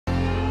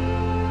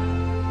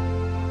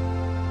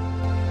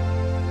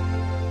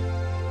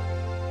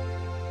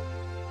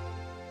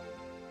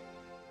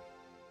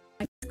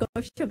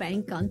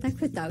Scotiabank Contact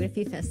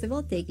Photography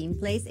Festival taking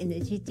place in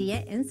the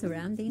GTA and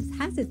surroundings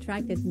has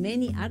attracted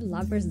many art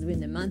lovers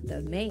during the month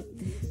of May.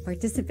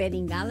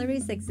 Participating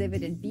galleries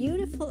exhibited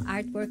beautiful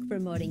artwork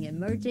promoting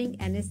emerging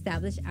and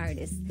established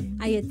artists.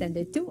 I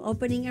attended 2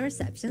 opening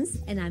receptions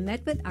and I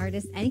met with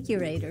artists and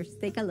curators.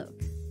 Take a look.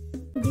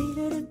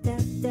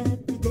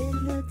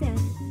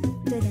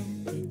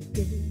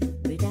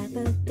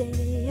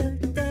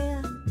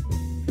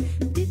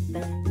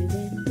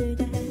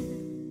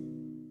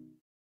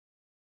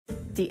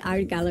 The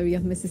Art Gallery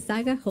of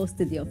Mississauga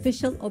hosted the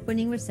official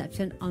opening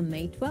reception on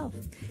May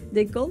 12th.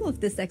 The goal of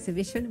this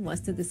exhibition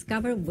was to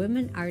discover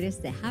women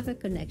artists that have a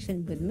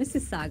connection with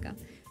Mississauga.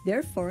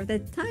 Therefore, the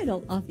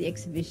title of the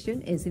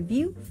exhibition is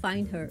View,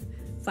 Find Her,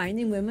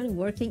 Finding Women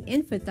Working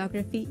in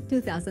Photography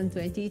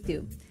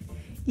 2022.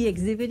 The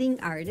exhibiting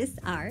artists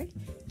are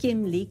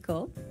Kim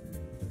Liko,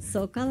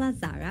 Soka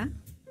Lazara,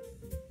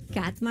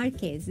 Kat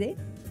Marchese,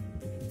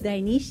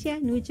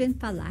 Dainicia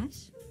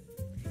Nugent-Palash,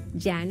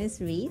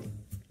 Janice Reed,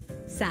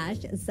 Saj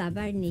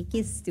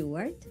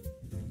Zabarniki-Stewart,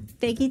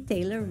 Peggy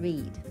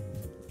Taylor-Reed.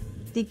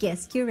 The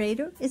guest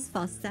curator is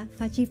Fausta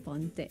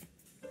Faciponte.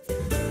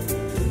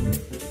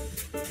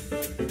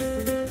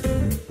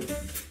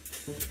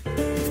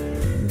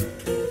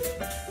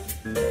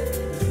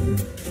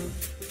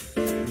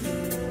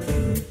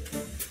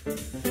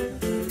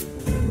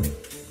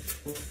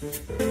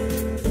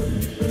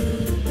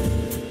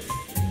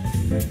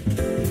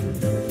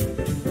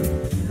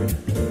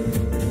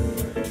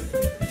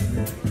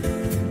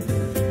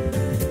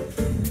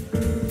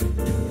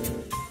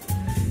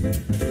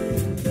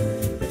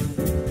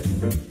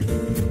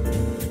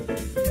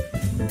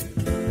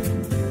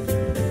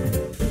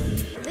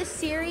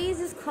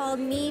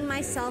 Me,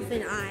 Myself,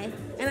 and I.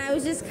 And I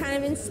was just kind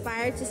of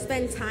inspired to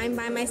spend time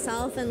by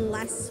myself and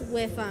less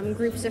with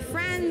groups of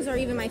friends or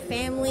even my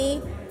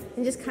family,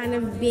 and just kind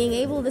of being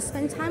able to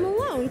spend time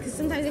alone because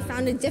sometimes I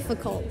found it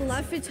difficult. I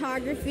love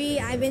photography.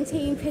 I've been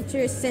taking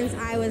pictures since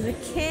I was a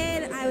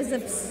kid. I was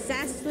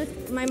obsessed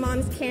with my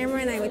mom's camera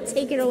and I would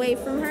take it away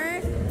from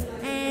her.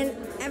 And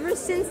ever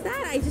since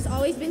that, I've just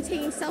always been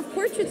taking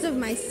self-portraits of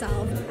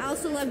myself. I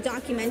also love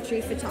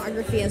documentary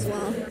photography as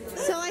well.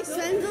 So I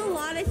spend a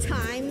lot of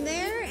time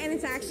there, and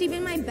it's actually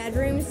been my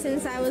bedroom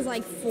since I was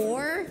like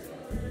 4.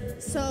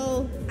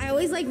 So I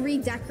always like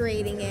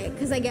redecorating it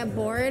because I get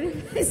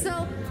bored.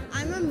 So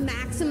I'm a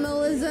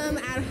maximalism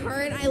at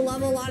heart. I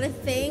love a lot of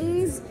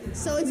things.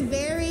 So it's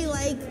very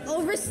like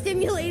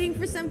overstimulating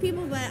for some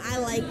people, but I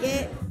like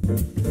it.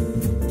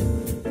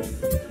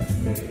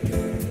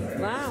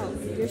 Wow,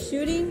 you're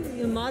shooting,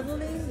 you're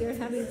modeling, you're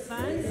having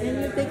fun,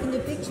 and you're taking a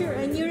picture,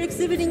 and you're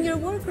exhibiting your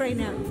work right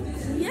now.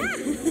 Yeah,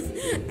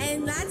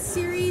 and that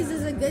series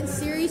is a good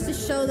series to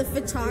show the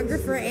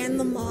photographer and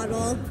the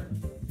model.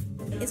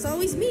 It's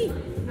always me.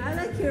 I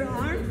like your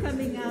arm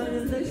coming out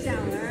of the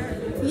shower.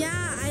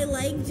 Yeah, I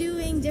like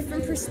doing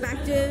different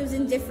perspectives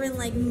and different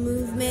like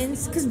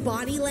movements because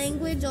body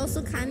language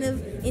also kind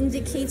of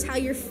indicates how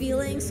you're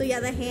feeling. So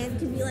yeah, the hand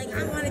could be like,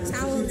 I want a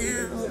towel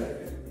now.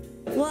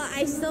 Well,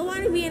 I still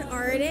want to be an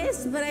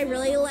artist, but I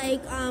really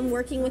like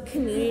working with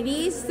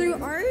communities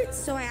through art.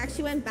 So I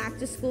actually went back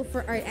to school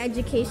for art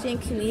education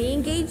and community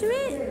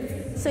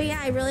engagement. So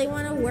yeah, I really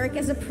want to work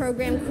as a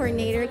program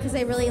coordinator because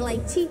I really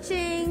like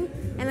teaching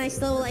and I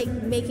still like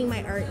making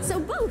my art. So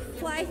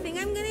both. Well, I think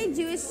I'm going to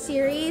do a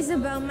series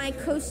about my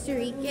Costa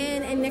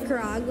Rican and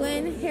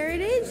Nicaraguan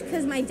heritage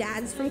because my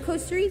dad's from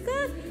Costa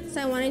Rica.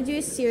 So I want to do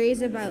a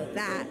series about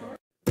that.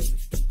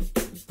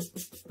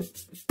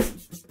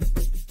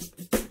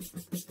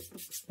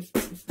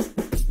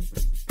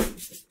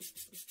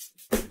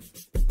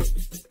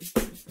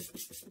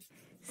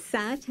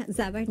 Saj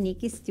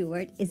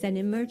Zabarniki-Stewart is an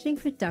emerging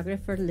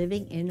photographer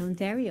living in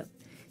Ontario.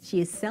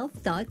 She is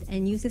self-taught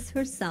and uses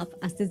herself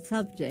as the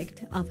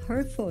subject of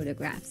her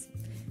photographs.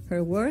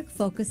 Her work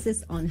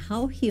focuses on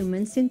how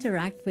humans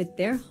interact with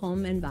their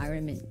home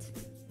environment.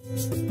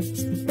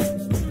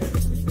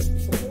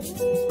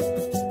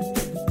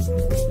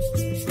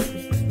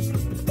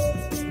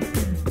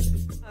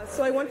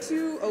 So I went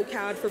to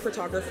OCAD for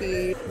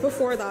photography.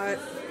 Before that,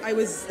 I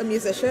was a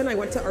musician. I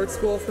went to art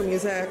school for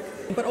music,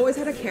 but always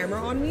had a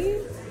camera on me.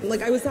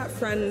 Like I was that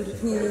friend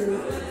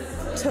who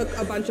took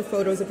a bunch of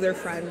photos of their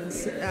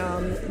friends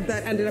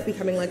that ended up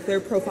becoming like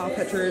their profile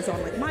pictures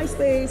on like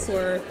MySpace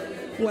or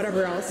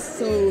whatever else.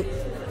 So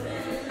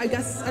I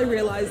guess I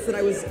realized that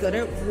I was good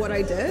at what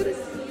I did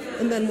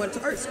and then went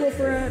to art school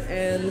for it,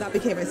 and that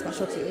became my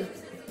specialty.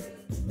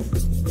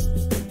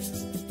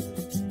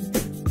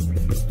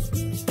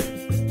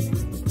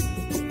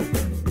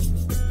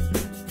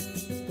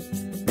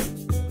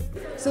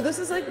 So this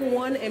is like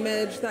one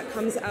image that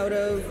comes out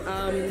of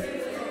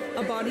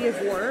a body of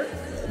work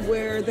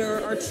where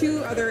there are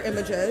 2 other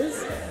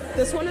images.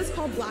 This one is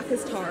called Black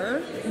as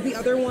Tar, the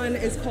other one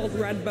is called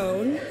Red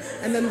Bone,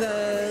 and then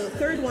the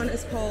third one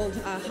is called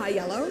High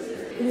Yellow.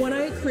 when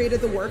I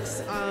created the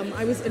works,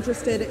 I was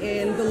interested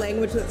in the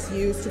language that's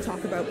used to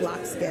talk about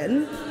black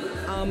skin,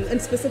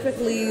 and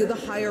specifically the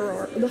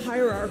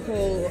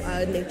hierarchical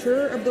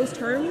nature of those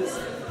terms.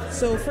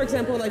 So, for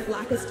example, like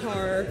black as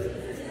tar,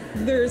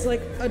 there's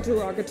like a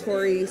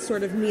derogatory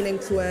sort of meaning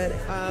to it,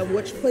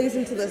 which plays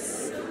into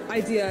this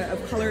idea of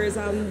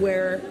colorism,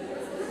 where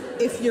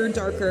if you're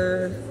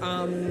darker,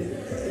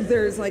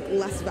 there's like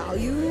less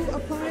value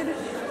applied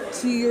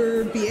to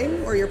your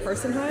being or your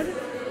personhood.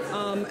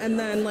 And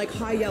then like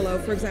high yellow,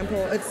 for example,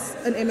 it's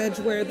an image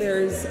where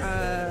there's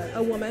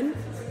a woman,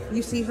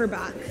 you see her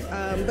back,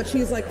 but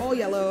she's like all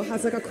yellow,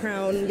 has like a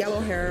crown, yellow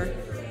hair.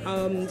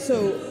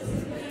 So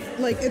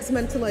like it's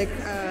meant to like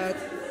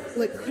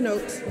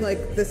connote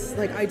like this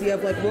like idea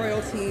of like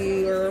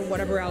royalty or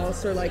whatever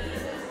else, or like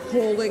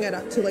holding it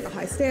up to like a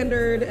high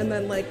standard. And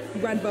then like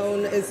red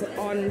bone is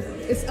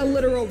a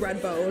literal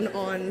red bone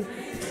on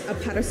a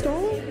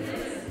pedestal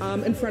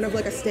in front of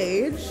like a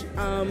stage.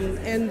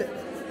 And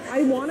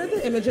I wanted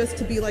the images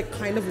to be like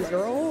kind of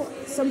literal.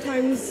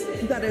 Sometimes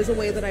that is a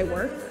way that I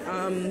work.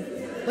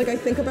 Like I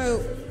think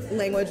about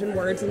language and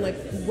words and like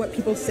what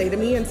people say to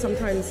me, and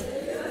sometimes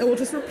it will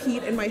just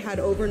repeat in my head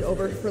over and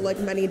over for like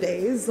many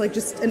days, like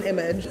just an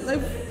image.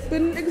 I've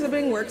been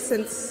exhibiting work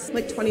since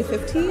like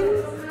 2015.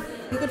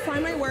 You could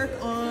find my work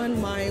on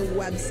my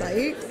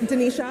website,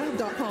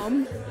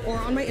 denisha.com, or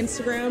on my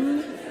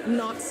Instagram,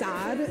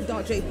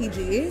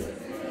 notsad.jpg.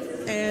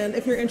 And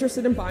if you're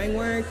interested in buying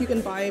work, you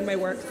can buy my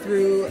work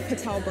through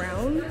Patel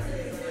Brown.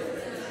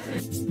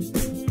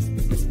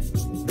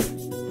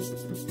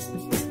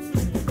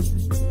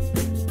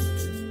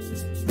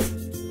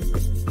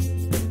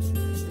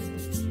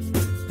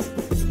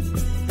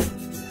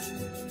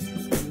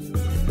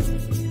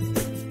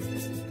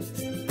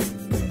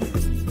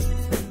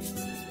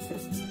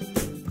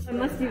 It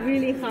must be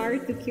really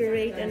hard to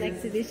curate an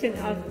exhibition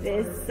of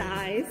this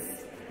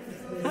size.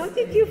 How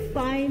did you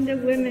find the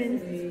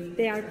women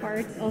they are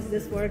part of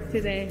this work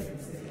today?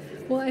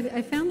 Well,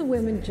 I found the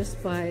women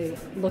just by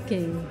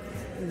looking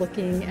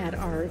at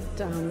art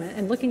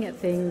and looking at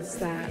things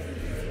that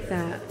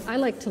I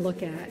like to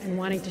look at and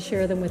wanting to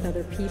share them with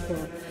other people.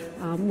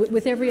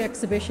 With every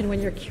exhibition,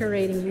 when you're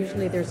curating,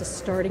 usually there's a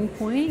starting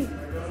point.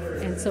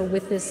 And so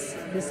with this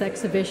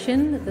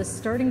exhibition, the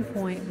starting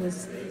point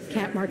was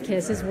Kat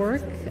Marquez's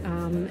work,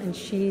 and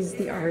she's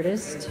the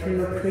artist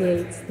who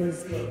creates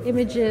these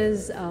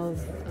images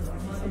of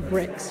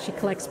bricks. She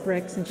collects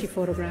bricks and she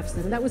photographs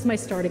them. That was my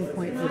starting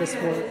point for this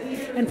work.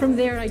 And from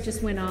there, I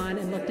just went on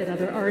and looked at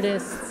other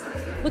artists,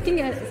 looking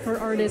for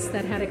artists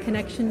that had a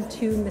connection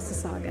to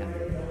Mississauga.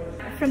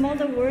 From all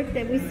the work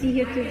that we see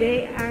here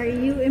today, are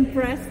you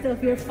impressed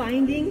of your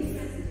findings?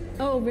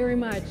 Oh, very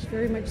much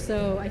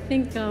so. I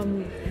think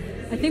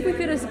we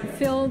could have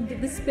filled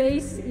the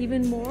space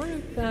even more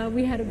if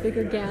we had a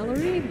bigger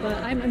gallery, but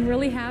I'm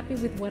really happy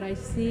with what I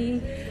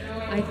see.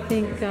 I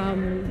think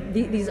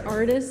these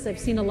artists, I've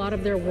seen a lot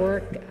of their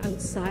work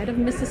outside of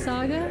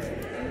Mississauga,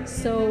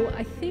 so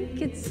I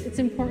think it's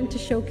important to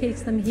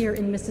showcase them here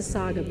in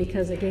Mississauga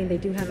because, again, they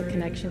do have a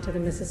connection to the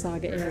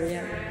Mississauga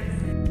area.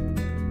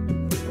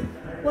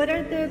 What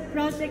are the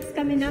projects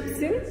coming up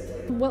soon?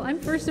 Well, I'm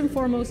first and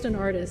foremost an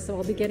artist, so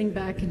I'll be getting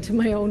back into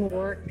my own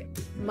work.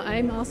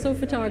 I'm also a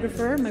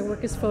photographer. My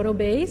work is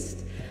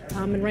photo-based,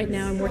 and right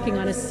now I'm working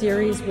on a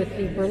series with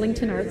the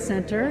Burlington Art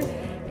Center,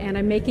 and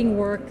I'm making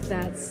work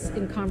that's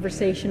in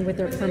conversation with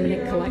their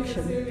permanent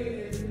collection.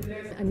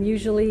 I'm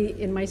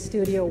usually in my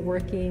studio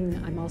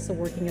working. I'm also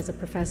working as a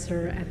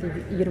professor at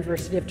the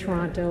University of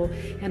Toronto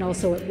and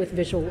also with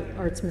Visual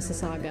Arts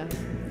Mississauga.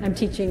 I'm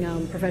teaching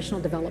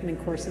professional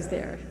development courses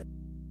there.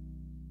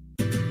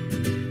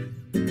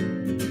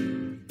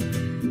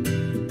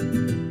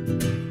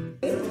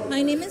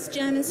 My name is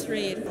Janice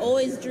Reid.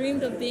 Always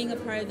dreamed of being a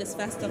part of this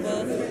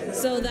festival,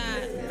 so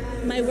that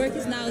my work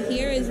is now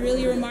here is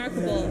really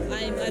remarkable.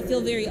 I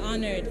feel very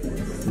honored.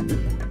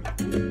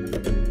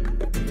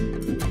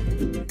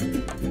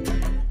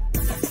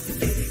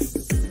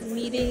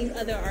 Meeting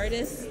other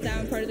artists that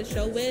I'm part of the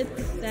show with,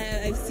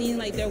 that I've seen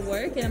like their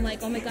work, and I'm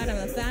like, oh my god, I'm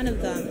a fan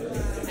of them.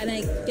 And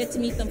I get to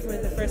meet them for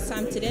the first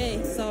time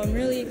today, so I'm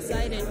really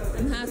excited.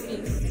 I'm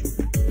happy.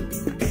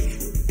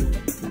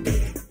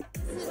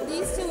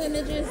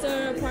 Images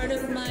are part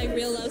of my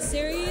Real Love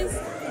series.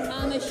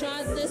 I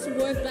shot this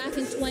work back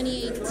in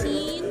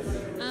 2018.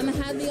 I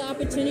had the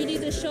opportunity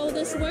to show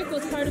this work. It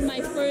was part of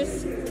my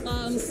first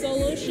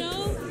solo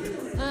show,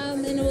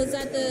 and it was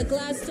at the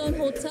Gladstone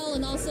Hotel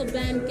and also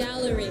Band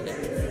Gallery.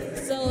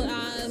 So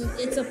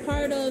it's a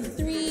part of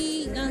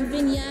 3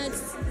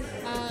 vignettes.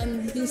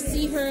 You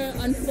see her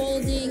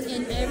unfolding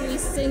in every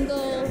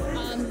single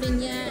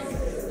vignette.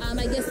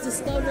 I guess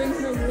discovering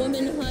her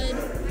womanhood.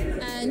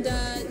 And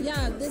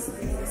yeah, this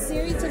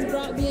series has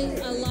brought me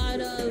a lot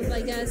of,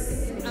 I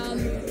guess,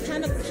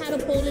 kind of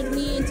catapulted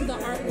me into the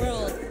art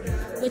world,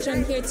 which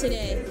I'm here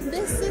today.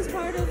 This is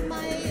part of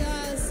my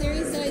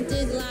series that I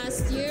did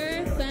last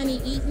year,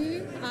 Fanny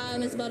Eaton.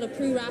 It's about a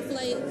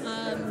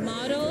pre-Raphaelite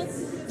model.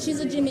 She's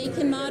a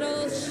Jamaican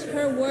model.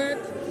 Her work,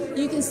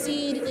 you can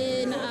see it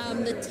in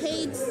the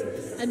Tate's,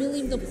 I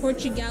believe the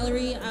Portrait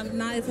Gallery,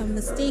 not if I'm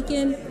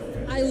mistaken.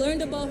 I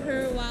learned about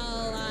her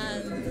while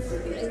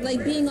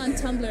like being on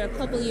Tumblr a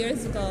couple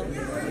years ago.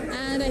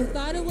 And I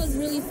thought it was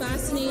really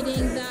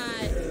fascinating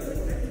that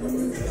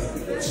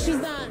she's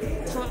not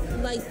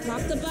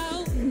talked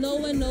about. No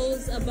one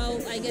knows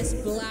about, I guess,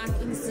 Black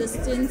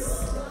existence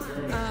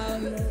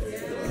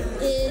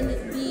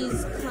in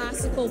these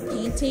classical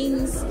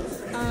paintings.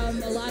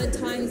 A lot of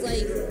times,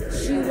 like,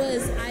 she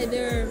was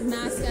either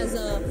masked as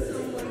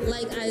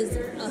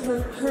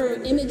her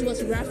image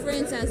was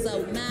referenced as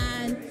a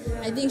man.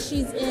 I think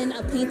she's in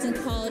a painting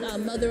called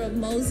Mother of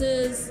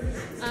Moses,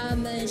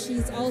 and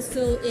she's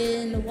also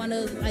in one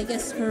of, I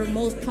guess, her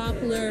most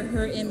popular,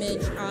 her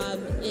image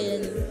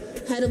in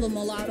Head of a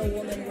Mulatto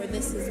Woman, where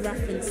this is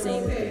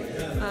referencing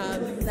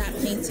that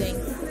painting.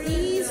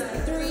 These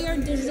three are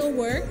digital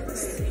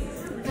works,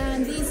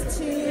 and these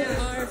two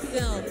are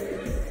film.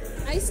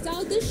 I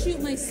styled this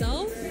shoot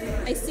myself.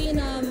 I seen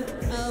a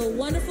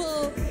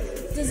wonderful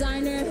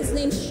designer, his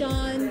name's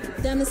Sean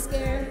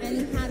Demasker, and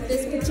he had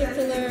this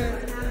particular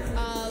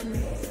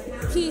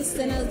piece,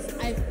 and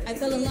I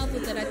fell in love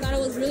with it. I thought it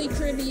was really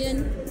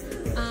Caribbean.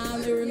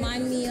 It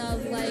reminded me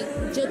of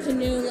like Jill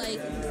Canoe, like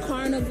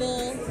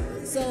Carnival.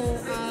 So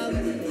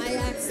I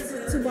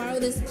asked to borrow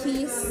this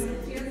piece,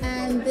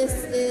 and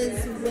this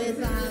is with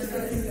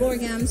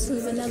Gorgams,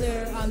 who's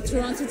another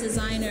Toronto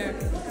designer.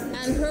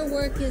 And her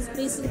work is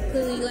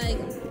basically like,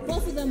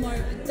 both of them are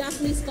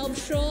definitely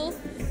sculptural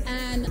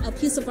and a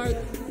piece of art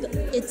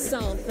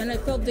itself. And I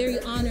felt very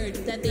honored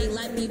that they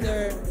lent me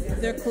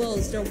their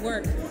clothes, their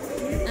work.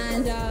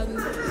 And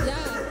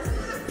yeah,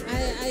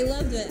 I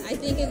loved it. I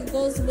think it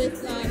goes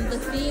with the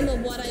theme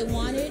of what I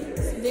wanted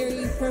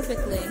very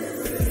perfectly.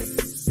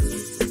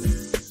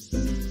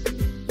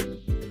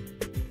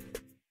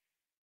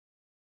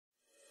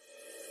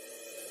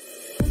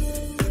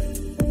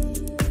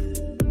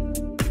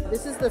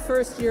 This is the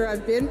first year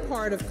I've been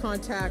part of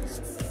Contact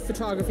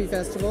Photography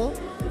Festival,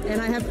 and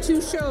I have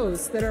two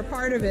shows that are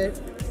part of it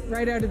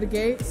right out of the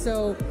gate.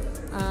 So,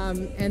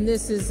 and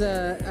this is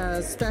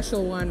a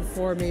special one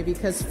for me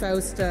because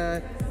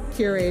Fausta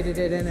curated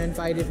it and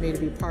invited me to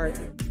be part.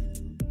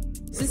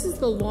 This is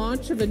the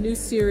launch of a new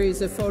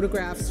series of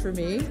photographs for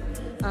me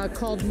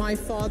called My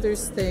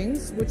Father's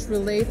Things, which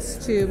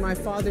relates to my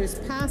father's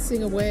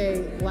passing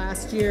away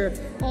last year,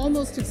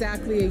 almost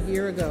exactly a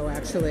year ago,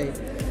 actually.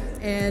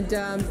 And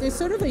there's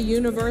sort of a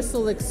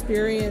universal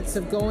experience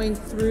of going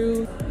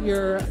through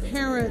your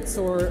parents'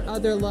 or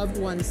other loved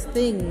ones'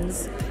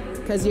 things,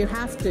 because you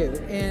have to.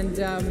 And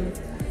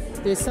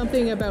there's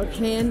something about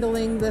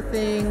handling the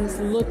things,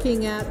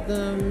 looking at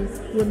them,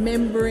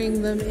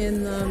 remembering them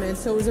in them. And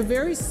so it was a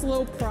very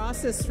slow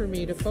process for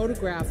me to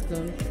photograph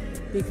them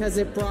because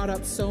it brought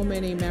up so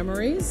many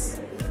memories.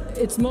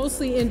 It's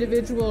mostly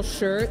individual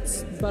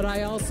shirts, but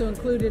I also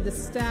included a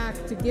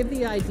stack to give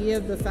the idea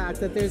of the fact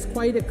that there's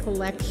quite a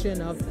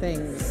collection of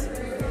things.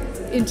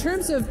 In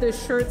terms of the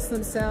shirts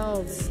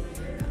themselves,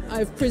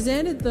 I've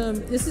presented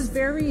them. This is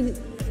very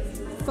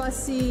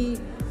fussy,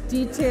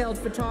 detailed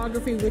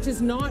photography, which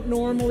is not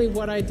normally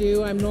what I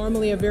do. I'm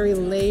normally a very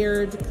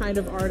layered kind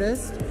of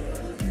artist,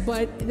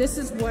 but this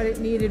is what it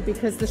needed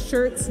because the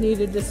shirts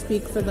needed to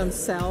speak for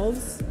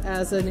themselves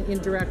as an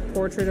indirect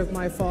portrait of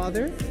my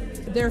father.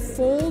 They're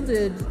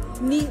folded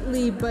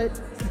neatly, but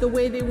the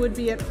way they would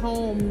be at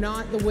home,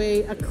 not the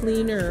way a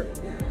cleaner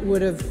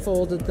would have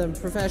folded them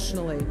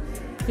professionally.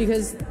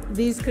 Because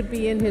these could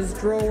be in his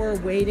drawer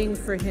waiting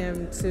for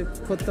him to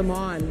put them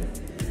on,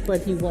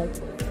 but he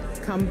won't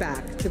come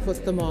back to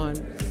put them on.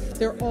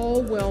 They're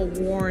all well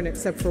worn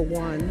except for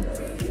one.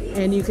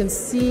 And you can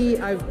see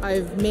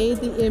I've made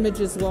the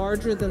images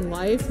larger than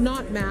life,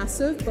 not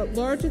massive, but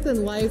larger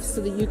than life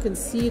so that you can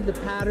see the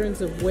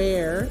patterns of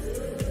wear.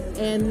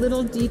 And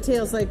little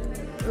details like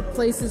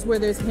places where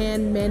there's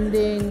hand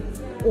mending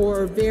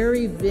or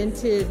very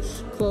vintage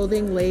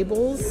clothing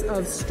labels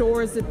of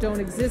stores that don't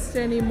exist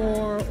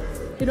anymore.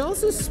 It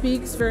also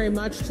speaks very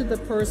much to the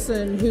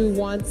person who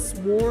once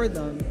wore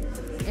them.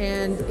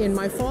 And in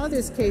my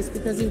father's case,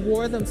 because he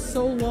wore them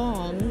so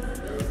long,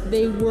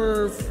 they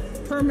were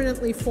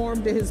permanently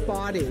formed to his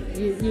body.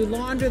 You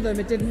launder them,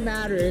 it didn't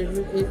matter.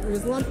 It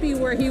was lumpy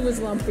where he was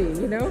lumpy,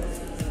 you know?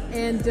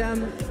 And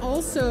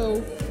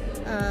also,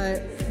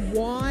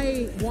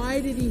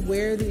 why did he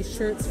wear these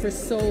shirts for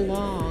so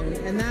long?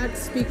 And that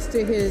speaks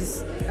to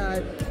his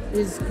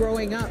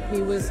growing up.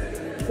 He was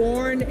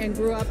born and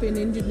grew up in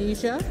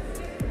Indonesia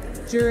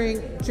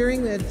during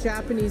the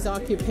Japanese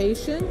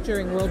occupation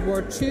during World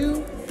War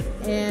II,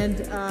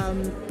 and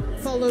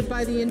followed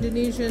by the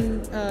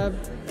Indonesian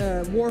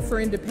War for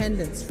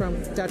Independence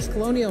from Dutch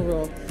colonial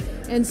rule.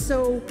 And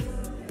so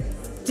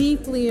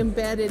deeply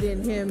embedded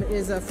in him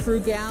is a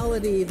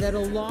frugality that a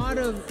lot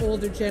of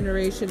older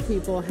generation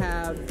people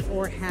have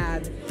or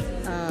had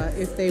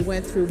if they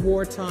went through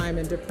wartime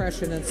and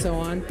depression and so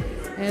on.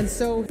 And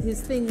so his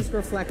things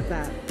reflect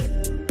that.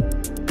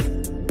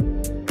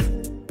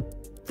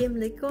 Kim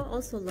Lico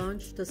also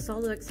launched a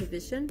solo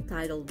exhibition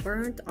titled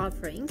Burnt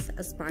Offerings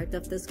as part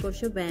of the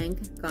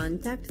Scotiabank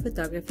Contact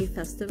Photography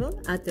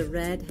Festival at the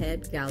Red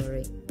Head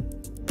Gallery.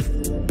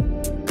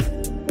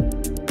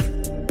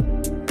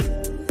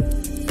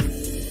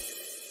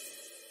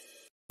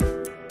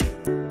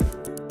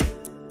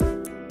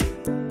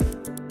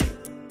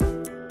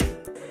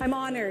 I'm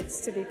honored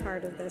to be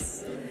part of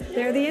this.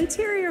 They're the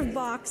interior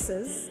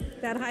boxes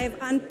that I have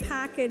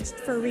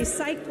unpackaged for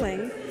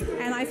recycling,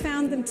 and I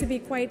found them to be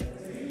quite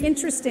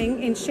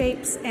interesting in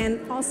shapes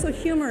and also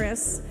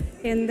humorous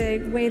in the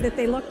way that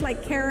they look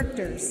like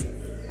characters.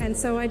 And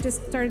so I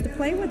just started to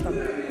play with them.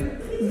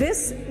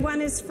 This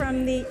one is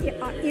from the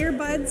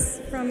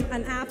earbuds from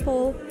an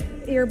Apple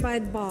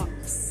earbud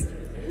box.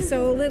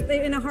 So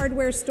in a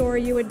hardware store,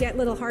 you would get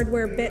little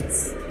hardware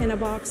bits in a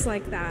box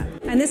like that.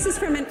 And this is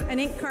from an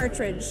ink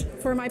cartridge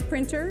for my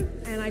printer,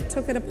 and I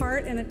took it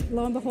apart, and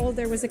lo and behold,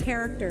 there was a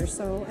character.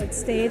 So it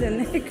stayed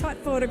and it got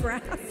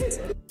photographed.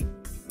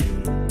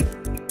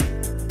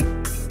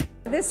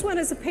 This one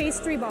is a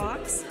pastry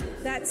box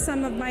that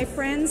some of my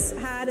friends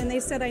had, and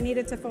they said I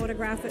needed to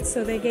photograph it,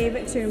 so they gave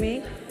it to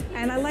me.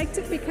 And I liked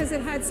it because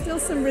it had still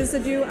some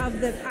residue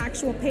of the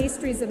actual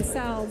pastries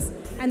themselves,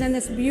 and then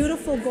this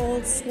beautiful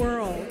gold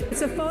swirl.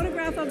 It's a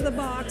photograph of the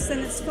box, and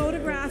it's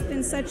photographed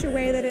in such a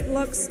way that it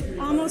looks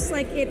almost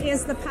like it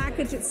is the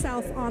package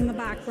itself on the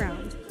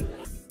background.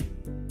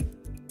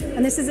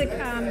 And this is a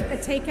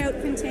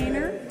takeout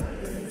container.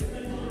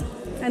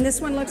 And this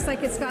one looks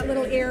like it's got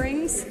little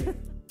earrings.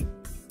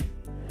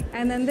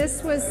 And then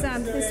this was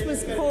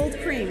cold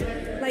cream,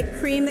 like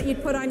cream that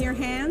you'd put on your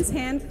hands,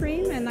 hand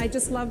cream, and I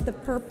just love the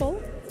purple.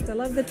 I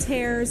love the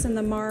tears and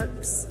the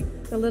marks,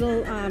 the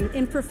little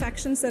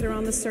imperfections that are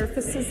on the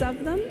surfaces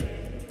of them,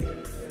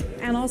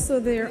 and also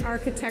their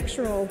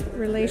architectural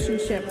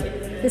relationship.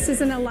 This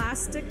is an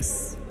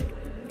elastics.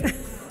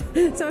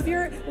 So if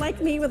you're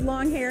like me with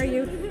long hair,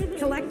 you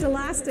collect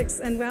elastics,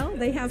 and well,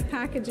 they have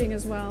packaging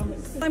as well.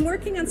 I'm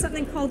working on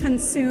something called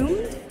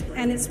Consumed,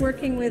 and it's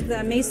working with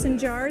mason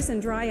jars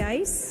and dry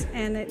ice,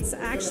 and it's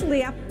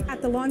actually up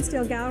at the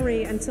Lonsdale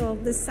Gallery until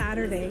this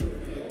Saturday.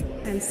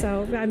 And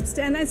so I'm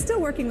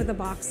still working with the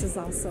boxes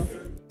also.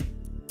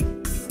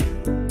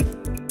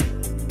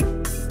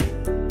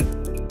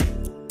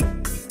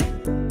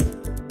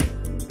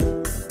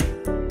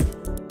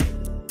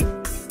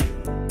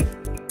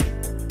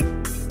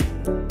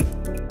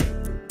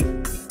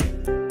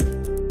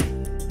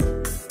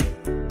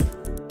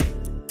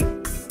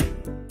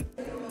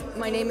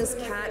 My name is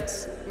Kat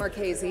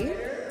Marchese,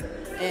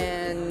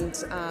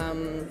 and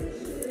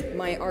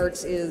my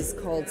art is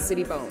called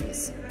City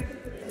Bones.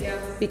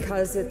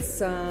 Because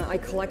it's, I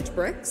collect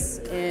bricks,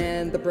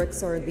 and the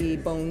bricks are the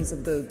bones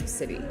of the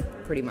city,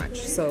 pretty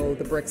much. So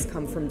the bricks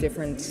come from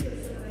different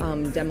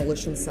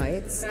demolition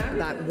sites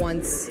that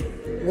once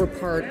were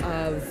part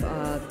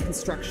of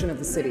construction of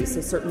the city.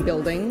 So certain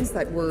buildings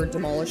that were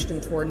demolished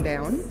and torn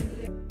down.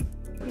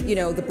 You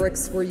know, the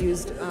bricks were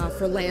used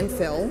for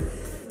landfill.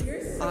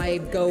 I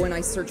go and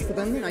I search for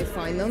them and I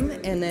find them,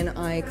 and then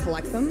I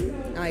collect them,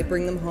 I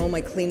bring them home,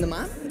 I clean them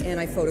up, and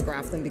I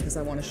photograph them because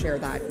I want to share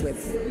that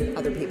with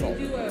other people.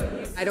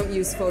 I don't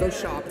use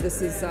Photoshop.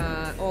 This is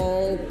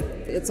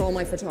it's all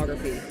my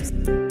photography.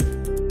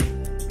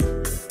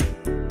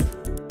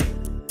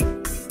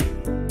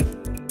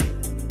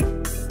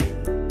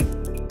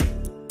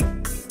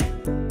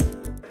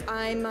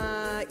 I'm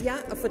a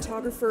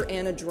photographer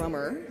and a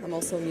drummer. I'm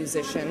also a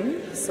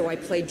musician, so I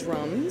play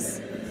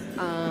drums.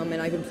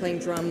 And I've been playing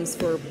drums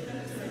for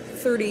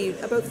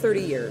about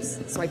 30 years.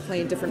 So I play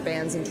in different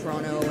bands in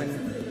Toronto,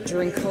 and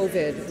during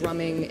COVID,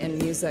 drumming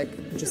and music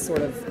just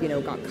sort of,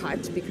 got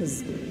cut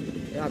because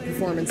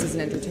performances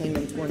and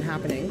entertainment weren't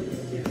happening.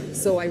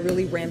 So I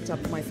really ramped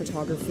up my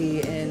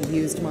photography and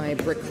used my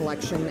brick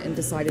collection and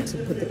decided to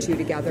put the two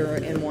together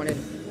and wanted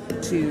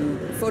to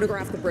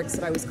photograph the bricks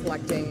that I was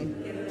collecting.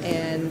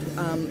 And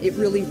it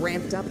really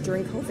ramped up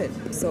during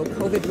COVID. So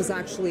COVID was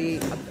actually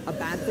a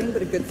bad thing,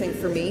 but a good thing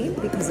for me,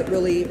 because it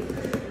really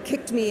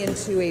kicked me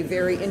into a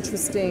very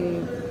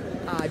interesting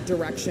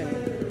direction.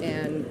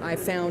 And I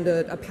found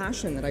a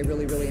passion that I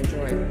really, really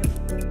enjoy.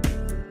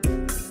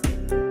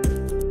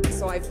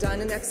 So I've done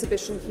an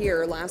exhibition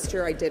here. Last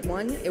year I did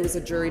one. It was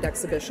a juried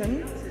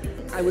exhibition.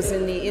 I was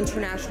in the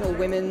International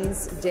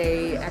Women's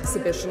Day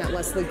exhibition at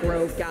Leslie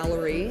Grove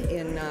Gallery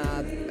in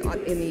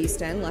the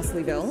East End,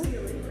 Leslieville.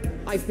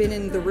 I've been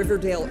in the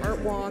Riverdale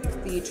Art Walk,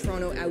 the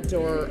Toronto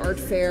Outdoor Art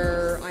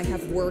Fair. I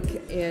have work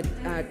I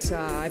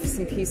have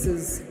some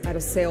pieces at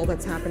a sale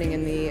that's happening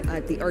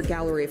at the Art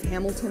Gallery of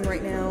Hamilton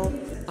right now.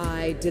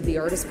 I did the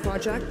Artist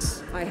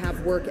Project. I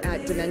have work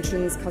at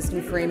Dimensions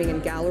Custom Framing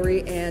and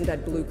Gallery and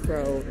at Blue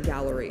Crow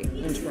Gallery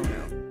in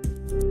Toronto.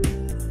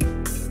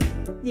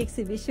 The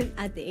exhibition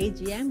at the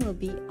AGM will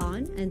be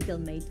on until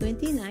May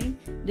 29.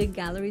 The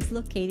gallery is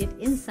located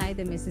inside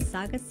the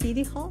Mississauga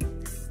City Hall.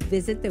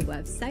 Visit the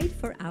website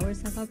for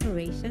hours of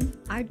operation,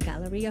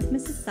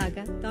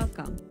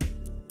 artgalleryofmississauga.com.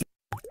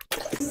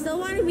 Still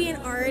want to be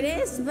an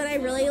artist, but I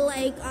really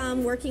like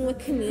working with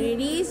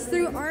communities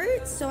through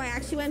art. So I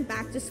actually went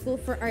back to school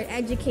for art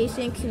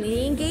education and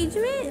community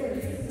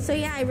engagement. So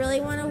yeah, I really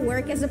want to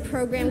work as a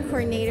program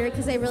coordinator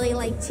because I really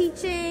like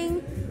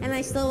teaching and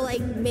I still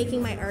like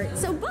making my art.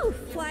 So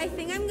both. Well, I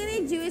think I'm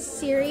going to do a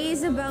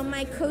series about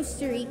my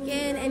Costa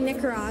Rican and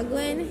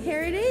Nicaraguan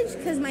heritage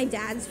because my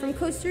dad's from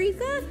Costa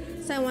Rica.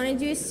 So I want to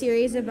do a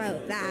series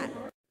about that.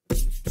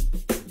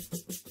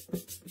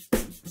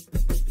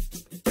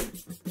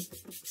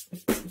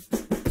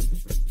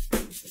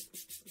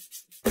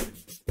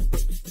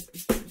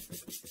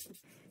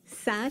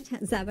 Saj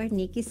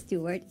Zabarniki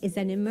Stewart is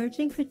an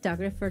emerging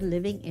photographer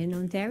living in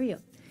Ontario.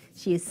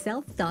 She is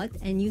self-taught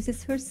and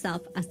uses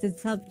herself as the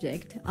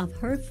subject of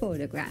her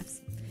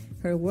photographs.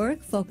 Her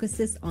work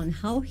focuses on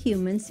how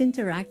humans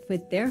interact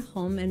with their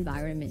home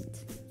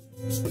environment.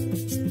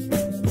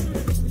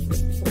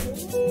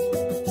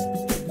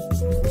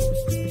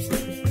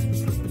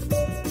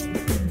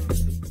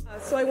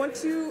 So I went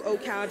to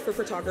OCAD for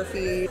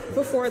photography.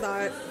 Before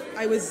that,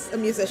 I was a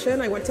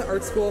musician. I went to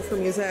art school for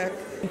music,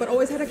 but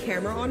always had a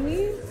camera on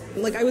me.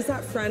 Like I was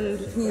that friend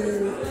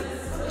who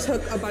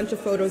took a bunch of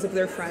photos of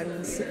their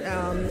friends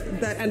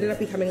that ended up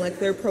becoming like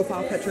their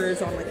profile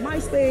pictures on like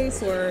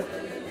MySpace or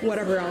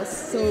whatever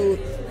else. So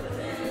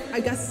I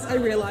guess I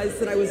realized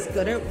that I was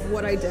good at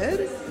what I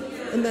did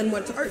and then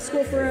went to art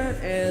school for it,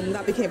 and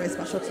that became my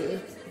specialty.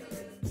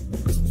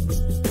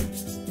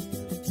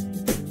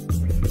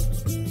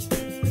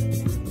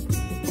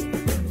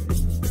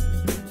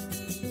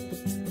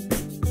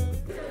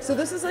 So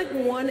this is like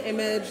one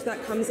image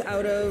that comes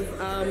out of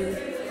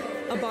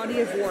a body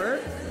of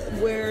work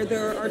where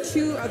there are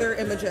two other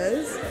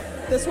images.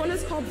 This one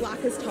is called Black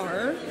as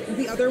Tar,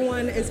 the other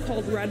one is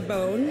called Red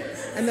Bone,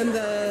 and then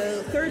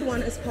the third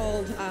one is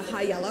called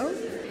High Yellow.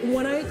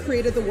 When I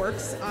created the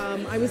works,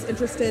 I was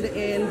interested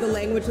in the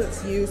language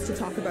that's used to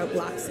talk about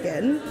black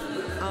skin,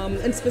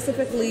 and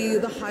specifically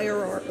the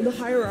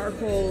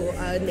hierarchical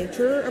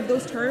nature of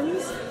those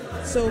terms.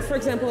 So for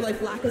example, like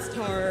Black as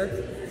Tar,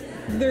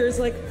 there's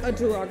like a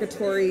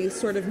derogatory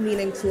sort of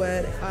meaning to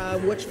it,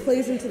 which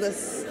plays into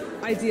this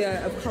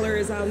idea of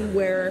colorism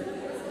where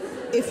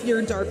if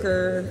you're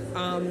darker,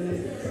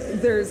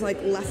 there's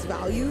like less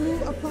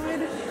value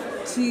applied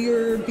to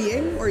your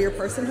being or your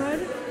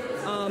personhood.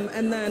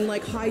 And then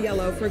like High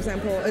Yellow, for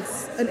example,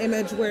 it's an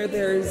image where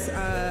there's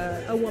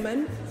a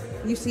woman,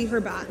 you see her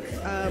back,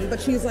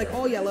 but she's like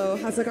all yellow,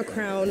 has like a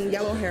crown,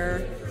 yellow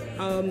hair.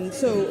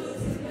 So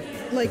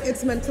like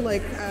it's meant to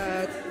like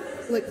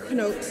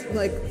connote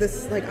like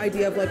this like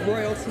idea of like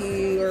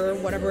royalty or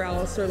whatever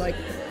else, or like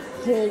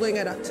holding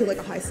it up to like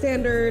a high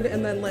standard.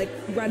 And then like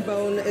Red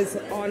Bone is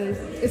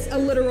it's a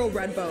literal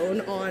red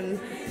bone on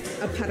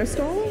a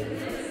pedestal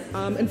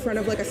in front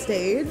of like a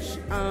stage,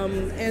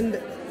 and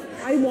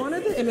I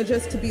wanted the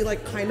images to be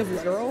like kind of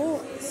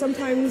literal.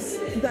 Sometimes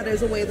that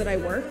is a way that I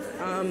work.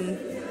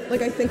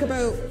 Like I think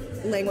about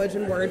language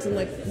and words and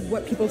like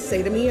what people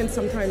say to me, and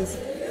sometimes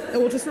it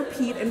will just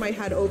repeat in my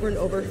head over and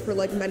over for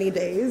like many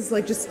days,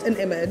 like just an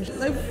image.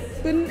 I've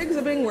been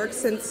exhibiting work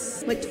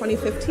since like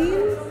 2015.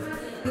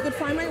 You could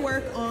find my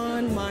work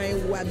on my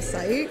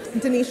website,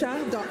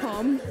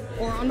 denisha.com,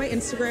 or on my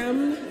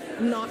Instagram,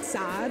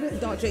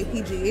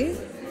 notsad.jpg.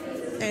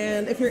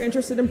 And if you're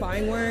interested in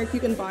buying work, you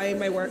can buy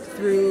my work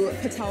through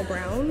Patel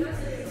Brown.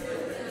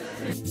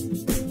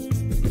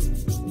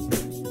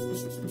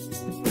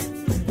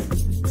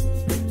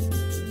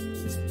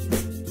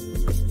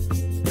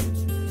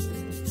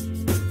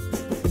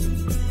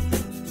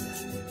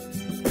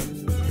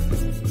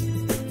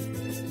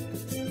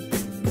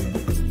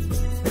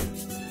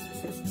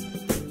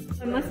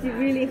 It must be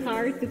really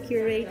hard to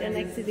curate an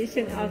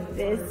exhibition of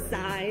this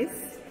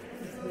size.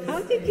 How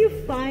did you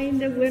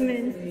find the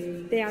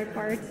women they are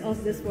part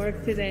of this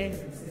work today?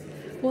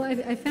 Well,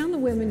 I found the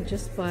women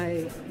just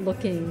by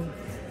looking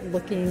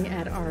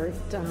at art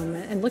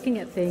and looking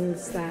at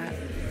things that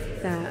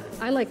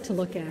I like to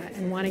look at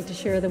and wanting to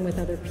share them with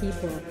other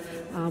people.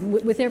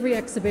 With every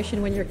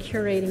exhibition, when you're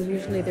curating,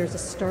 usually there's a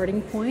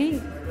starting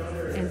point.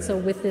 And so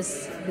with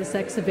this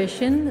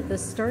exhibition, the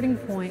starting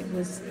point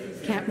was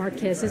Kat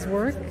Marquez's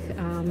work,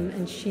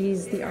 and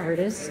she's the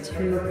artist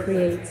who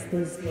creates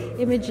these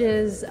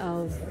images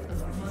of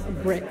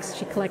bricks.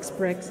 She collects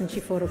bricks and she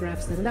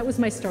photographs them. That was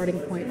my starting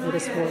point for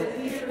this work.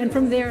 And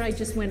from there I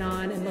just went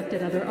on and looked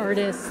at other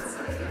artists,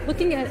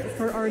 looking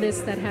for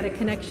artists that had a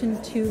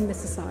connection to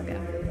Mississauga.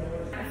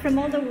 From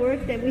all the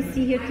work that we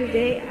see here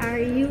today, are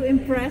you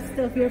impressed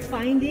of your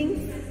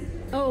findings?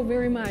 Oh,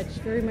 very much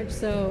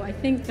so. I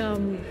think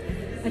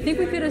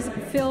we could have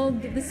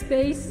filled the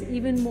space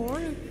even more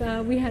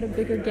if we had a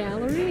bigger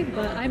gallery,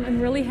 but I'm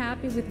really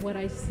happy with what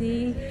I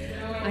see.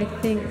 I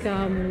think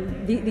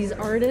these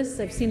artists,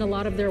 I've seen a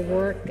lot of their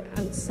work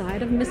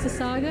outside of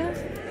Mississauga,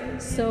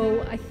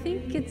 so I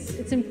think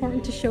it's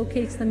important to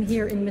showcase them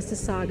here in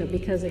Mississauga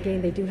because,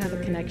 again, they do have a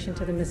connection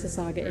to the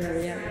Mississauga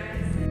area.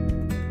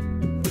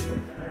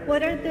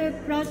 What are the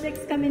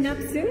projects coming up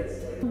soon?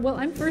 Well,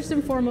 I'm first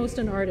and foremost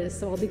an artist,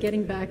 so I'll be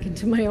getting back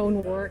into my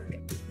own work.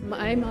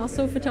 I'm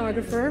also a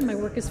photographer. My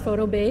work is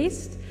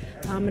photo-based,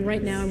 and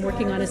right now I'm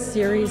working on a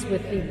series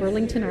with the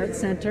Burlington Art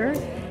Center,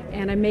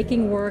 and I'm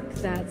making work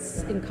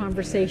that's in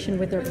conversation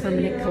with their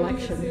permanent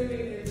collection.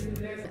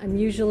 I'm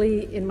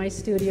usually in my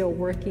studio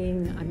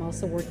working. I'm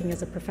also working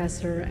as a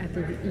professor at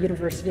the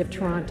University of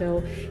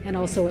Toronto and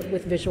also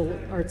with Visual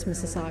Arts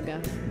Mississauga.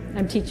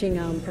 I'm teaching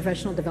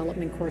professional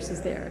development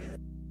courses there.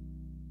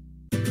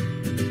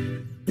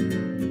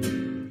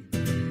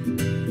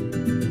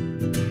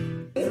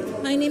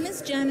 My name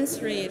is Janice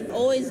Reid.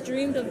 Always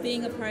dreamed of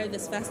being a part of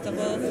this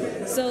festival,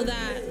 so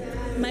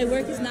that my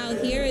work is now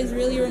here is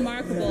really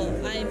remarkable.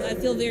 I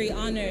feel very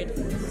honored.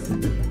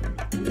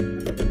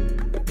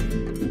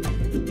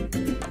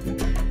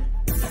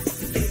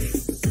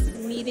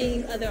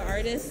 Meeting other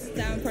artists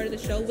that I'm part of the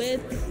show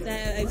with,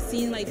 that I've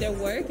seen like their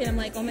work, and I'm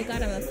like, oh my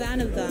god, I'm a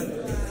fan of them,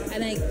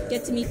 and I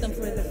get to meet them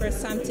for the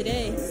first time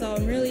today, so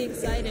I'm really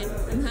excited.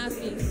 I'm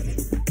happy.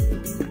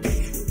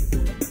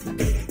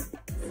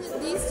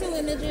 These two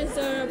images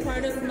are a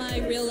part of my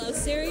Real Love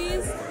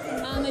series.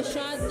 I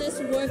shot this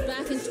work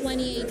back in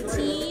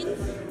 2018.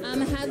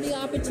 I had the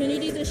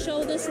opportunity to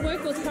show this work.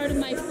 It was part of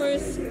my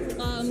first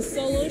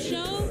solo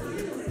show.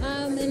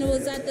 And it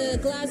was at the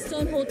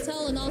Gladstone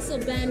Hotel and also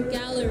Art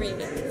Gallery.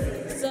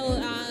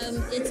 So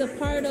it's a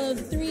part of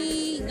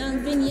 3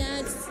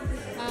 vignettes.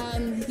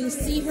 You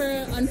see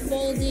her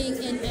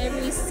unfolding in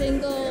every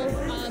single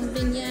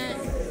vignette,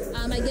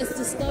 I guess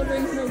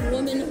discovering her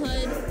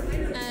womanhood.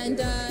 And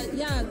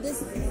yeah,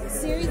 this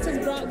series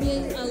has brought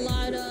me a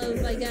lot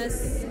of, I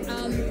guess,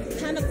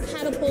 kind of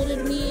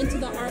catapulted me into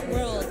the art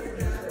world,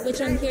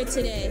 which I'm here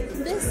today.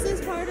 This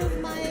is part of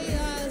my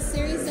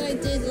series that I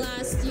did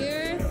last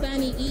year,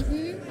 Fanny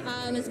Eaton.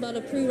 It's about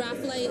a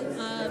pre-Raphaelite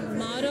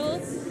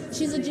model.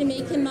 She's a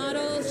Jamaican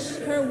model.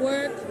 Her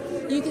work,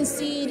 you can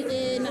see it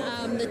in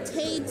the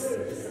Tate's,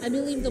 I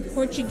believe the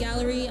Portrait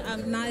Gallery,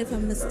 not if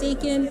I'm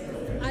mistaken.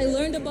 I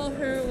learned about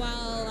her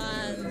while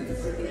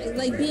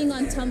like being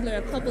on Tumblr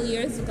a couple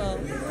years ago.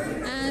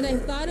 And I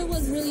thought it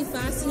was really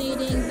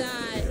fascinating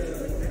that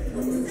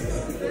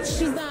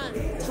she's not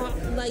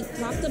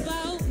talked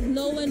about.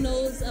 No one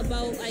knows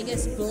about, I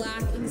guess,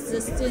 Black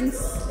existence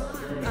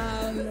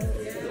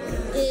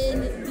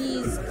in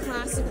these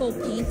classical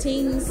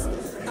paintings.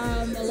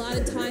 A lot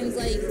of times,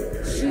 like,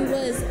 she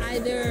was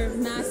either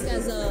masked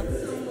as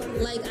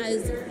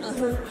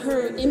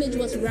her image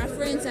was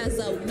referenced as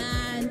a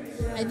man.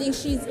 I think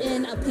she's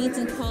in a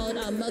painting called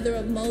Mother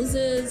of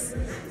Moses,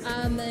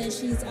 and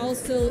she's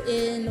also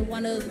in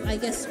one of, I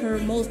guess, her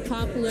most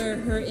popular,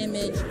 her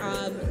image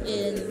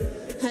in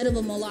Head of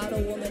a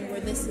Mulatto Woman, where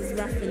this is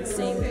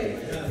referencing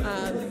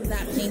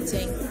that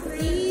painting.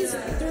 These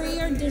 3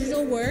 are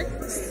digital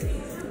works,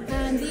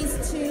 and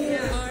these 2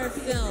 are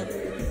film.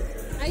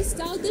 I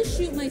styled this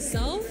shoot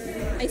myself.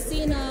 I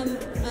seen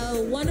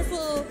a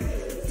wonderful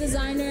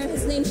designer,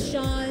 his name's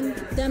Sean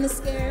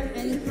Demasker,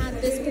 and he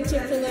had this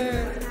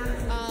particular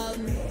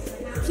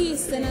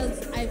piece, and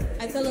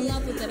I fell in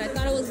love with it. I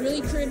thought it was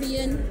really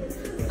Caribbean.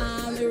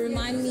 It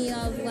reminded me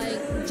of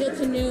like Jill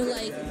Canoe,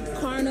 like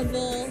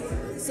Carnival.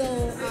 So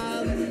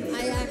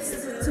I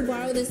asked to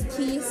borrow this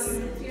piece,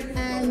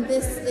 and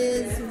this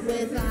is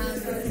with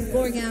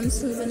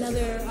Gorgams, who's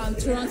another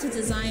Toronto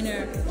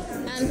designer.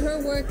 And her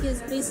work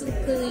is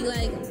basically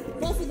like,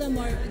 both of them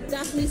are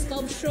definitely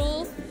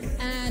sculptural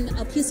and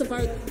a piece of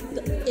art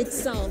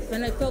itself.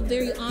 And I felt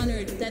very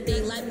honored that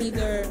they lent me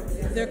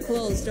their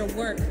clothes, their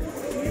work.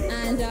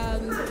 And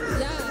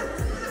yeah,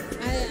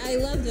 I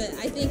loved it.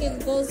 I think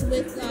it goes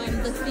with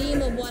the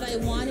theme of what I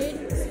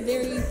wanted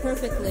very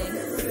perfectly.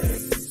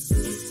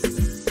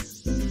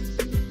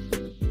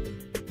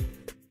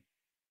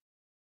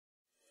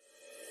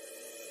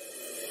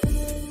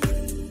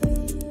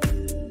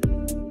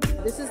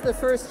 This is the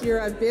first year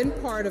I've been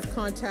part of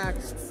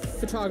Contact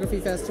Photography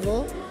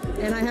Festival,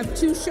 and I have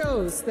 2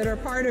 shows that are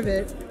part of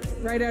it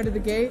right out of the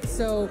gate.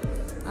 So,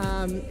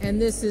 and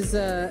this is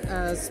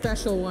a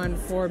special one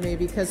for me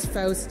because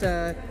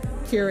Fausta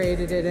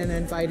curated it and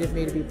invited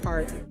me to be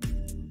part.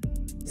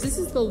 This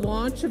is the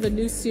launch of a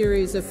new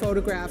series of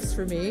photographs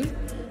for me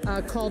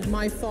called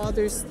My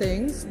Father's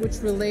Things, which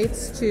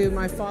relates to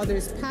my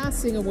father's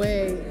passing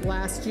away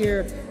last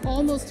year,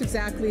 almost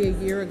exactly a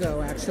year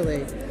ago,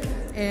 actually.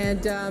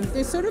 And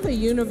there's sort of a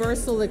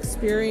universal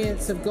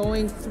experience of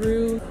going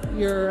through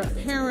your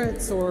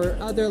parents' or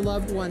other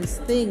loved ones'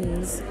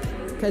 things,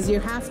 because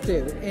you have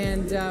to.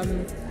 And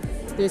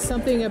there's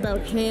something about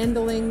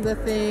handling the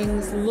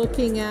things,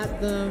 looking at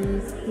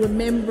them,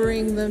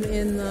 remembering them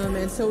in them.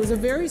 And so it was a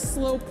very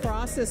slow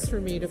process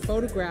for me to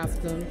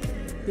photograph them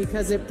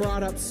because it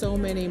brought up so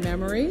many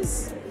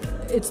memories.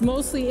 It's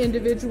mostly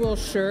individual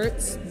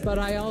shirts, but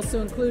I also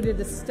included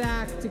a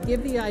stack to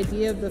give the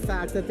idea of the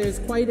fact that there's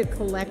quite a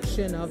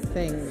collection of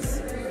things.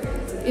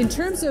 In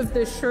terms of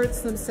the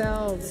shirts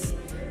themselves,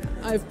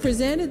 I've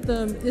presented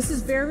them. This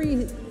is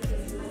very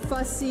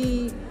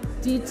fussy,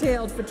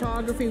 detailed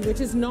photography, which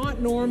is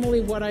not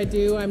normally what I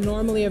do. I'm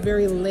normally a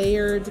very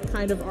layered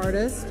kind of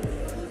artist.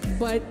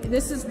 But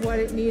this is what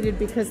it needed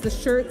because the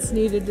shirts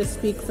needed to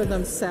speak for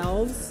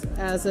themselves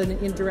as an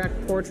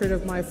indirect portrait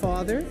of my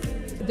father.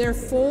 They're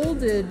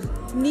folded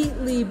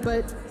neatly,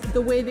 but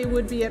the way they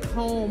would be at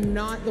home,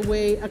 not the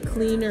way a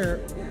cleaner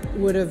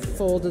would have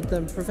folded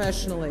them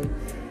professionally.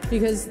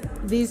 Because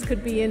these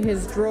could be in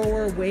his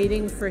drawer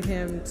waiting for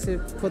him to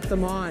put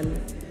them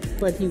on,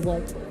 but he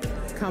won't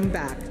come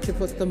back to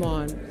put them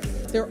on.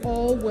 They're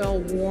all well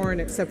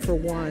worn except for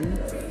one.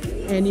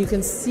 And you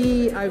can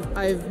see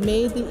I've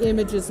made the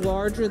images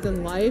larger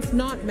than life,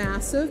 not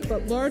massive,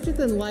 but larger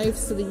than life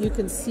so that you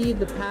can see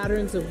the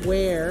patterns of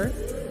wear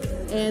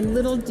and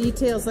little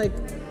details like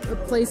the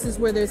places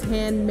where there's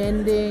hand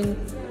mending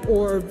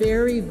or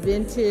very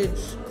vintage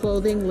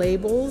clothing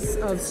labels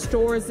of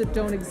stores that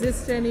don't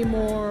exist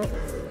anymore.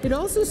 It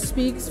also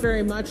speaks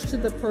very much to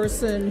the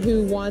person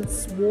who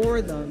once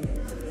wore them.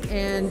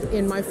 And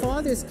in my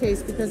father's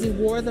case, because he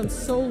wore them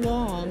so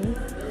long,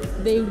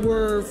 they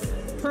were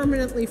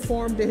permanently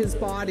formed to his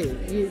body.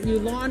 You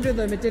launder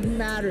them, it didn't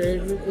matter.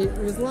 It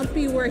was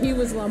lumpy where he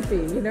was lumpy,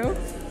 you know?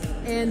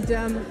 And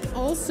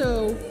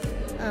also,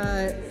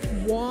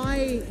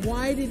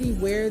 why did he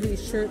wear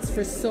these shirts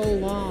for so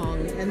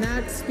long? And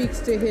that speaks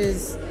to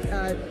his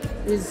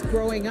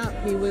growing up.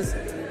 He was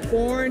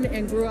born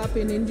and grew up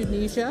in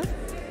Indonesia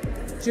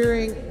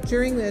during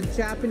the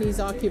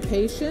Japanese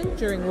occupation,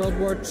 during World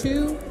War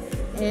II,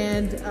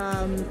 and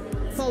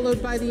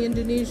followed by the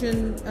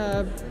Indonesian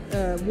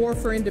War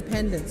for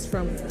Independence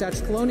from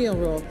Dutch colonial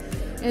rule.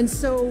 And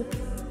so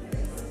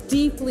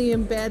deeply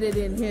embedded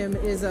in him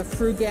is a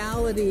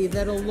frugality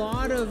that a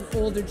lot of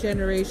older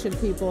generation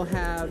people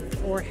have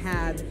or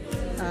had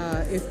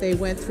if they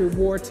went through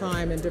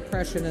wartime and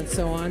depression and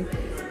so on.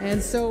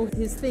 And so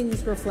his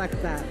things reflect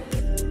that.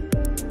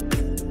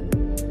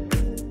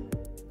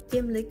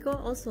 Kim Liko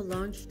also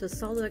launched a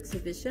solo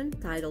exhibition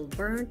titled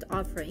Burnt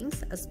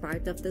Offerings as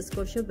part of the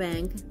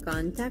Scotiabank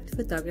Contact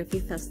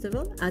Photography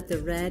Festival at the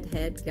Red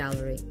Head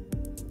Gallery.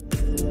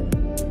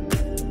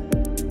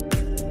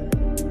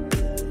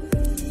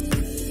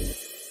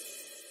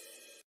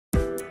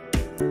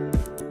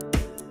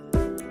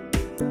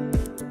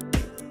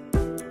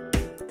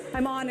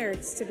 I'm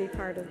honored to be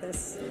part of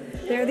this.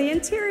 They're the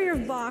interior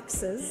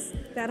boxes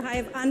that I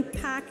have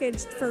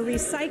unpackaged for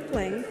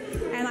recycling,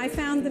 and I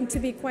found them to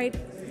be quite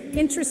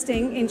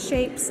interesting in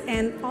shapes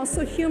and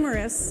also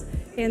humorous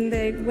in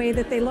the way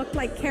that they look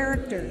like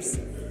characters.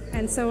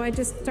 And so I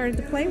just started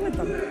to play with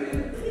them.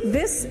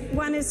 This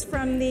one is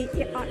from the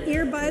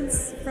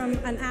earbuds from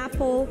an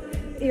Apple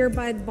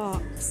earbud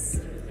box.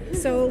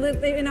 So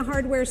in a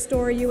hardware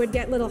store, you would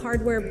get little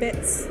hardware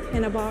bits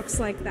in a box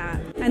like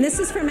that. And this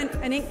is from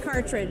an ink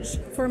cartridge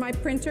for my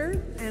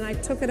printer, and I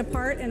took it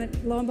apart, and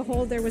lo and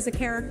behold, there was a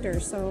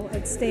character. So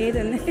it stayed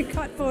and it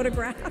got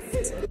photographed.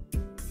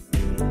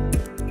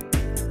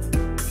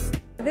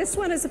 This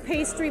one is a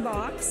pastry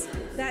box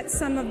that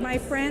some of my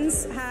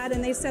friends had,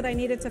 and they said I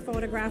needed to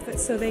photograph it,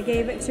 so they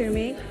gave it to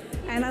me.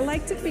 And I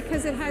liked it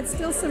because it had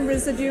still some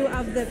residue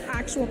of the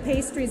actual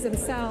pastries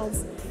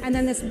themselves, and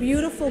then this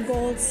beautiful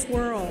gold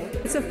swirl.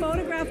 It's a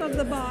photograph of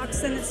the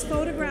box, and it's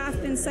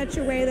photographed in such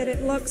a way that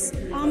it looks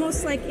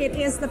almost like it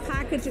is the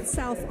package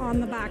itself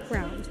on the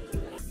background.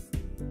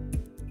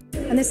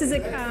 And this is a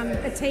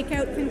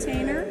takeout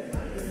container.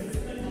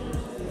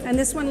 And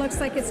this one looks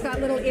like it's got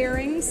little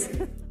earrings.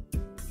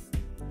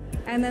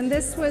 And then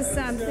this was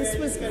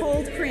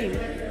cold cream,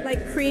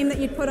 like cream that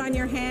you'd put on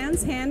your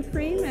hands, hand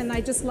cream, and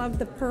I just love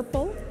the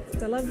purple.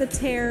 I love the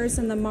tears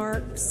and the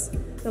marks,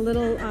 the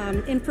little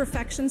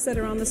imperfections that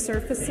are on the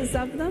surfaces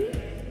of them,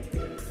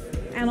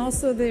 and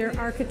also their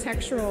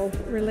architectural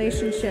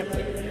relationship.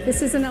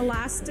 This is an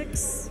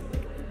elastics.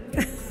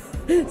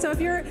 So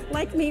if you're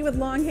like me with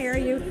long hair,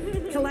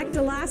 you collect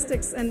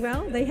elastics, and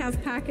well, they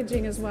have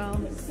packaging as well.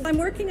 I'm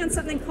working on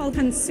something called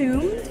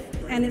Consumed,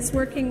 and it's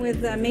working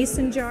with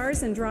mason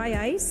jars and dry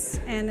ice,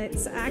 and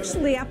it's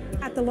actually up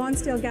at the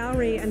Lonsdale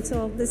Gallery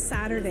until this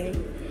Saturday.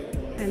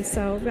 And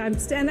so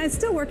I'm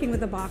still working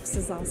with the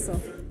boxes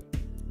also.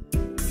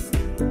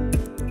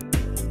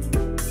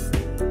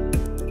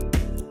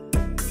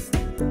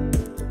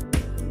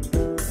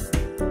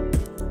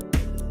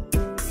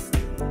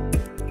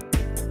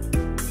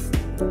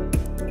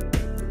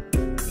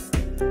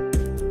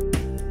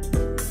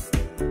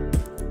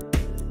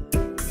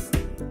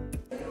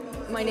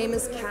 My name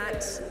is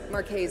Kat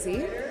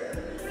Marchese,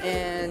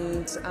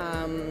 and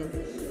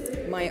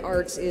my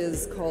art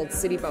is called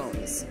City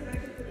Bones.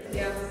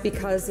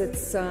 Because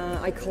it's,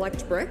 I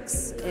collect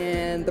bricks,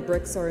 and the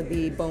bricks are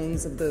the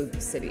bones of the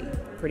city,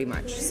 pretty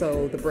much.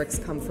 So the bricks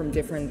come from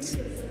different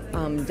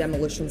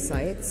demolition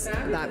sites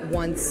that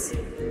once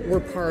were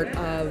part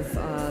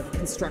of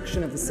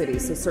construction of the city.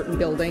 So certain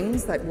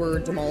buildings that were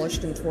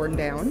demolished and torn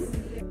down.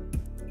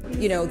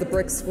 You know, the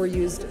bricks were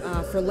used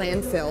for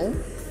landfill.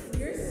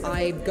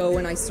 I go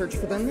and I search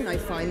for them and I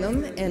find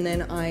them, and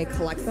then I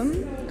collect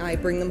them, I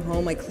bring them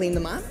home, I clean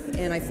them up,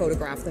 and I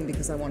photograph them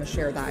because I want to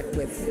share that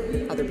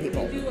with other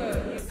people.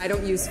 I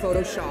don't use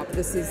Photoshop.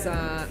 This is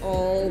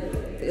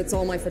it's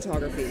all my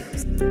photography.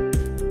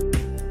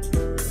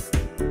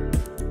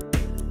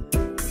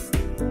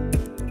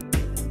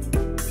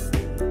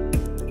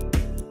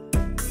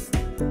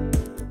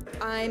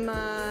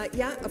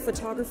 yeah, a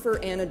photographer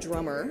and a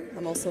drummer.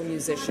 I'm also a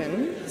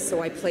musician,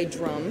 so I play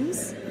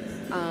drums,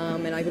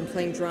 and I've been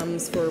playing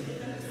drums for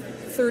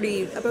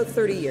about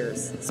 30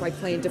 years. So I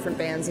play in different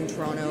bands in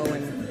Toronto,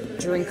 and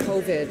during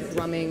COVID,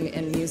 drumming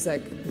and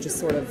music just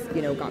sort of,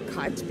 got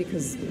cut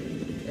because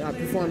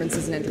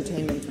performances and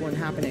entertainment weren't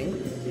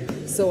happening.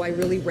 So I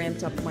really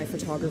ramped up my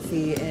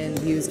photography and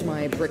used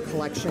my brick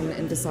collection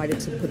and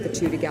decided to put the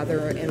two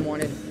together and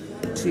wanted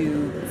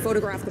to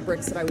photograph the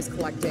bricks that I was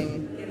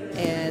collecting,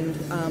 and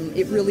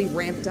it really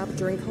ramped up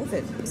during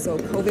COVID. So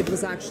COVID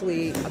was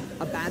actually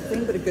a bad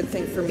thing, but a good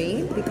thing for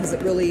me because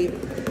it really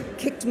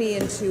kicked me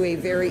into a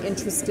very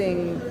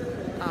interesting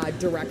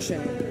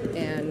direction,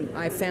 and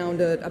I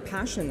found a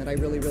passion that I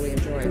really, really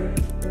enjoy.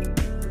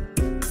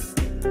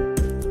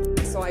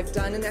 So I've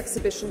done an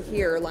exhibition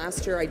here.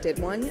 Last year I did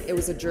one. It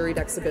was a juried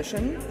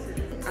exhibition.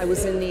 I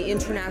was in the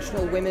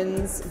International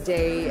Women's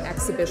Day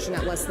exhibition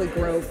at Leslie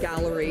Grove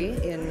Gallery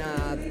in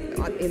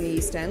the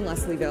East End,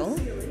 Leslieville.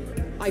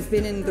 I've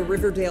been in the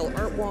Riverdale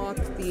Art Walk,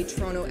 the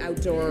Toronto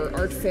Outdoor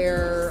Art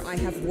Fair. I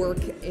have work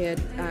I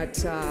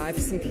have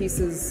some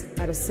pieces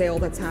at a sale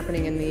that's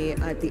happening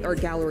at the Art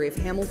Gallery of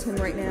Hamilton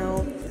right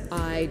now.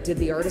 I did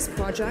the Artist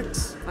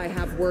Project. I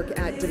have work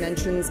at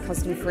Dimensions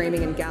Custom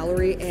Framing and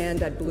Gallery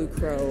and at Blue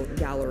Crow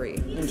Gallery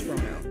in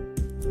Toronto.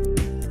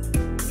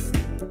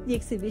 The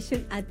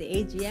exhibition at the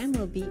AGM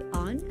will be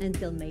on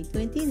until May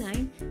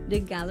 29. The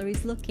gallery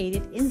is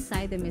located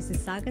inside the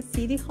Mississauga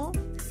City Hall.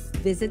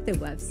 Visit the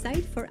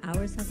website for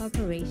hours of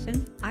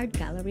operation,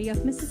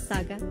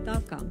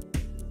 artgalleryofmississauga.com.